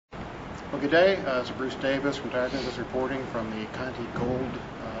Well, good day. It's Bruce Davis from Tire Business reporting from the Conti Gold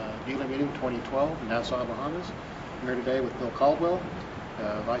Dealer Meeting 2012 in Nassau, Bahamas. I'm here today with Bill Caldwell,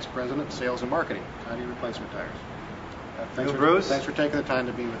 Vice President, Sales and Marketing, Conti Replacement Tires. Bruce. Thanks for taking the time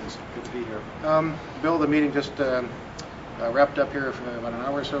to be with us. Good to be here. Bill, the meeting just wrapped up here about an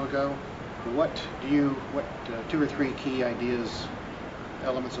hour or so ago. What two or three key ideas,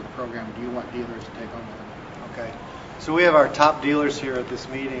 elements of the program do you want dealers to take home with them? Okay. So we have our top dealers here at this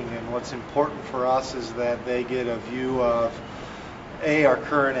meeting, and what's important for us is that they get a view of our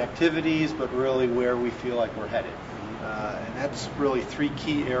current activities, but really where we feel like we're headed. And that's really three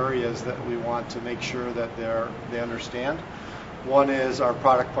key areas that we want to make sure that they understand. One is our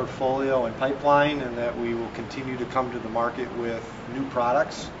product portfolio and pipeline, and that we will continue to come to the market with new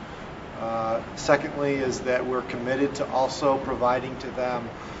products. Secondly is that we're committed to also providing to them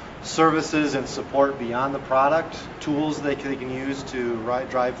services and support beyond the product, tools they can use to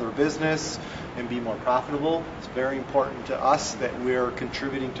drive their business and be more profitable. It's very important to us that we're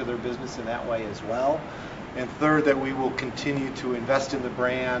contributing to their business in that way as well. And third, that we will continue to invest in the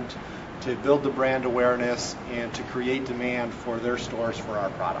brand, to build the brand awareness, and to create demand for their stores for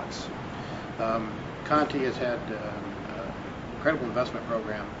our products. Conti has had an incredible investment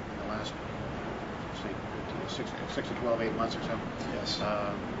program in the last 6 to 12, 8 months or so. Yes.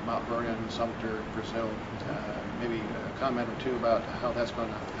 Mount Vernon, Sumter, Brazil. Maybe a comment or two about how that's going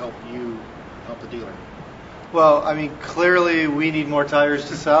to help the dealer. Well, I mean, clearly we need more tires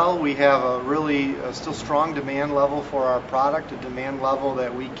to sell. We have a really still strong demand level for our product, a demand level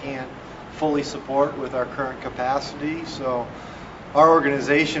that we can't fully support with our current capacity. So our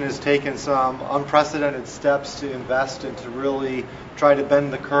organization has taken some unprecedented steps to invest and to really try to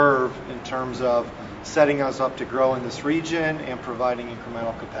bend the curve in terms of setting us up to grow in this region and providing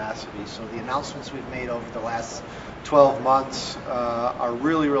incremental capacity. So the announcements we've made over the last 12 months are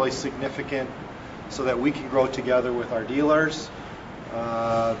really, really significant so that we can grow together with our dealers.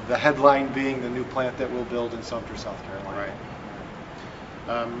 The headline being the new plant that we'll build in Sumter, South Carolina.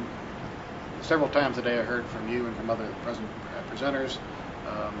 Right. Several times today I heard from you and from other presenters.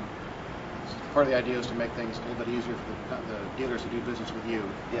 Part of the idea is to make things a little bit easier for the dealers to do business with you.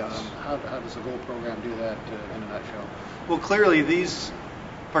 Yes. How does the Gold program do that in a nutshell? Well, clearly these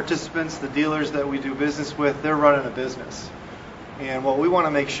participants, the dealers that we do business with, they're running a business. And what we want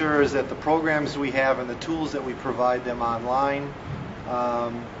to make sure is that the programs we have and the tools that we provide them online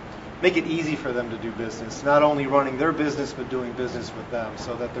make it easy for them to do business, not only running their business but doing business with them,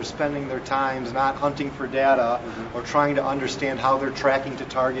 so that they're spending their times not hunting for data or trying to understand how they're tracking to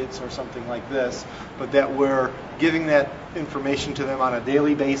targets or something like this, but that we're giving that information to them on a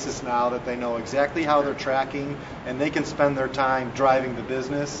daily basis now, that they know exactly how they're tracking and they can spend their time driving the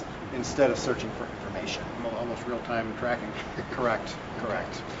business instead of searching for information. Almost real-time tracking. Correct.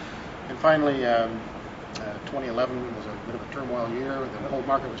 And finally, 2011 was a bit of a turmoil year. The whole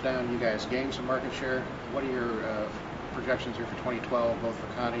market was down. You guys gained some market share. What are your projections here for 2012, both for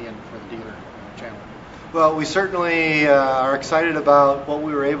Conti and for the dealer channel? Well, we certainly are excited about what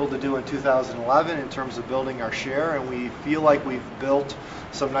we were able to do in 2011 in terms of building our share, and we feel like we've built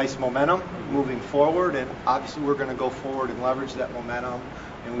some nice momentum moving forward, and obviously we're going to go forward and leverage that momentum,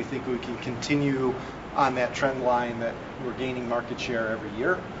 and we think we can continue on that trend line that we're gaining market share every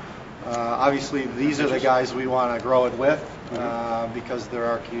year. Obviously, these are the guys we want to grow it with because they're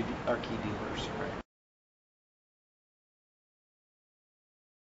our key dealers.